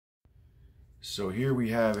So here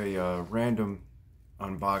we have a random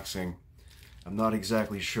unboxing. I'm not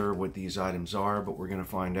exactly sure what these items are, but we're going to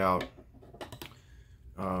find out.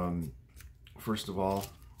 First of all,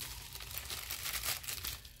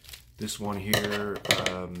 this one here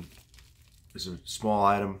is a small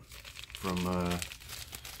item from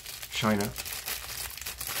China,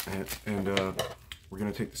 and we're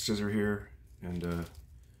going to take the scissor here and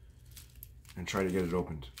try to get it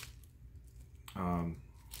opened.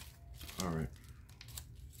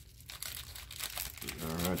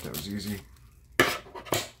 Alright, that was easy.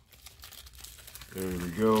 There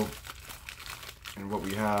we go. And what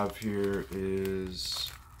we have here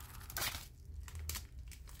is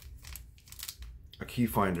a key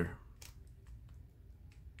finder.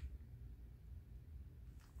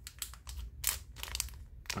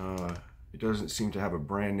 It doesn't seem to have a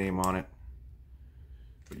brand name on it,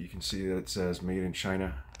 but you can see that it says made in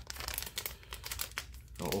China.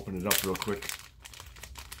 I'll open it up real quick.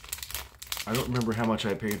 I don't remember how much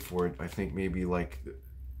I paid for it. I think maybe like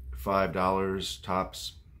 $5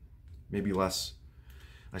 tops, maybe less.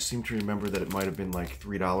 I seem to remember that it might have been like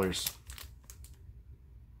 $3.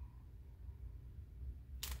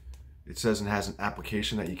 It says it has an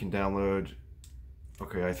application that you can download.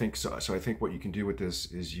 Okay, I think so. So I think what you can do with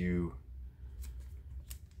this is you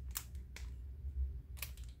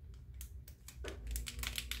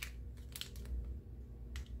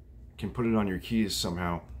can put it on your keys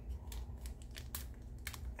somehow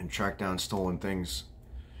and track down stolen things,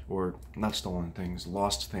 or not stolen things,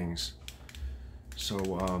 lost things. So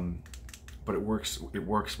but it works with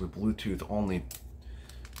Bluetooth only.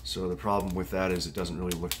 So the problem with that is it doesn't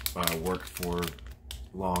really work for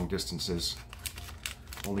long distances,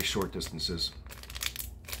 only short distances.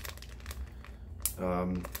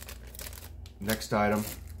 Next item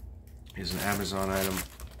is an Amazon item,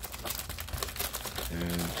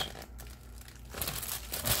 and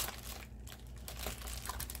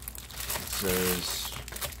says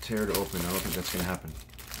tear to open. I don't think that's going to happen.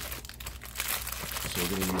 So we're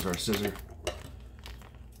going to use our scissor.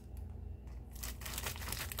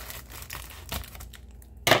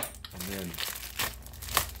 And then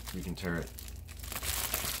we can tear it.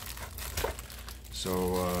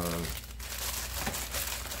 So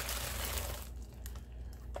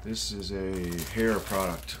this is a hair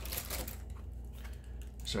product.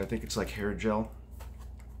 So I think it's like hair gel.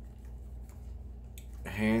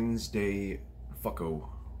 Hanz De FUKO.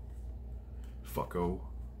 Ha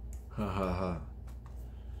ha ha.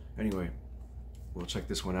 Anyway, we'll check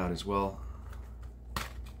this one out as well.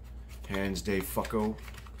 Hanz De FUKO.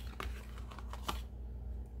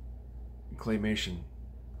 Claymation.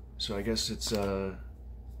 So I guess it's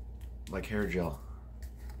like hair gel.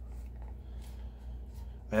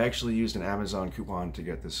 I actually used an Amazon coupon to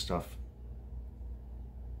get this stuff.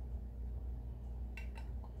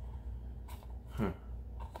 Huh.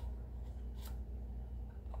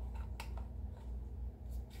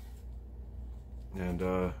 And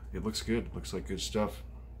it looks good. Looks like good stuff.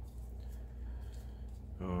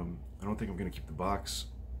 I don't think I'm gonna keep the box.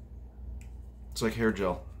 It's like hair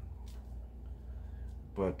gel,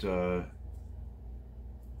 but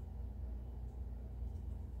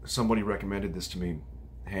somebody recommended this to me,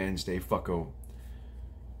 Hanz De FUKO,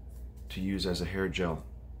 to use as a hair gel,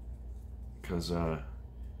 because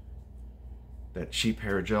that cheap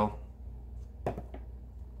hair gel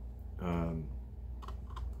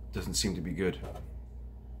doesn't seem to be good,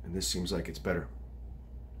 and this seems like it's better.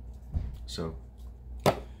 So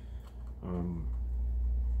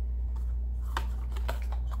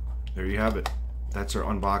there you have it. That's our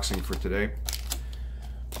unboxing for today.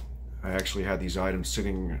 I actually had these items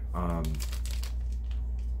sitting on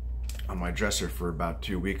my dresser for about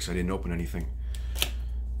 2 weeks. I didn't open anything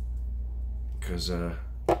because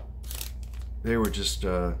they were just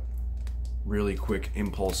really quick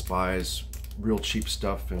impulse buys, real cheap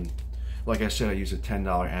stuff. And like I said, I used a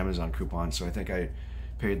 $10 Amazon coupon, so I think I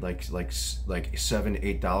paid like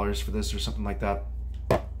 $7-8 for this or something like that,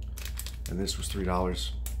 and this was $3.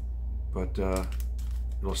 But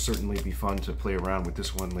it'll certainly be fun to play around with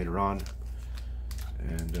this one later on.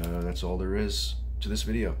 And that's all there is to this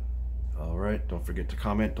video. Alright, don't forget to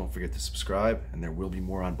comment, don't forget to subscribe, and there will be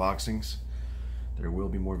more unboxings. There will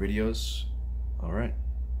be more videos. Alright.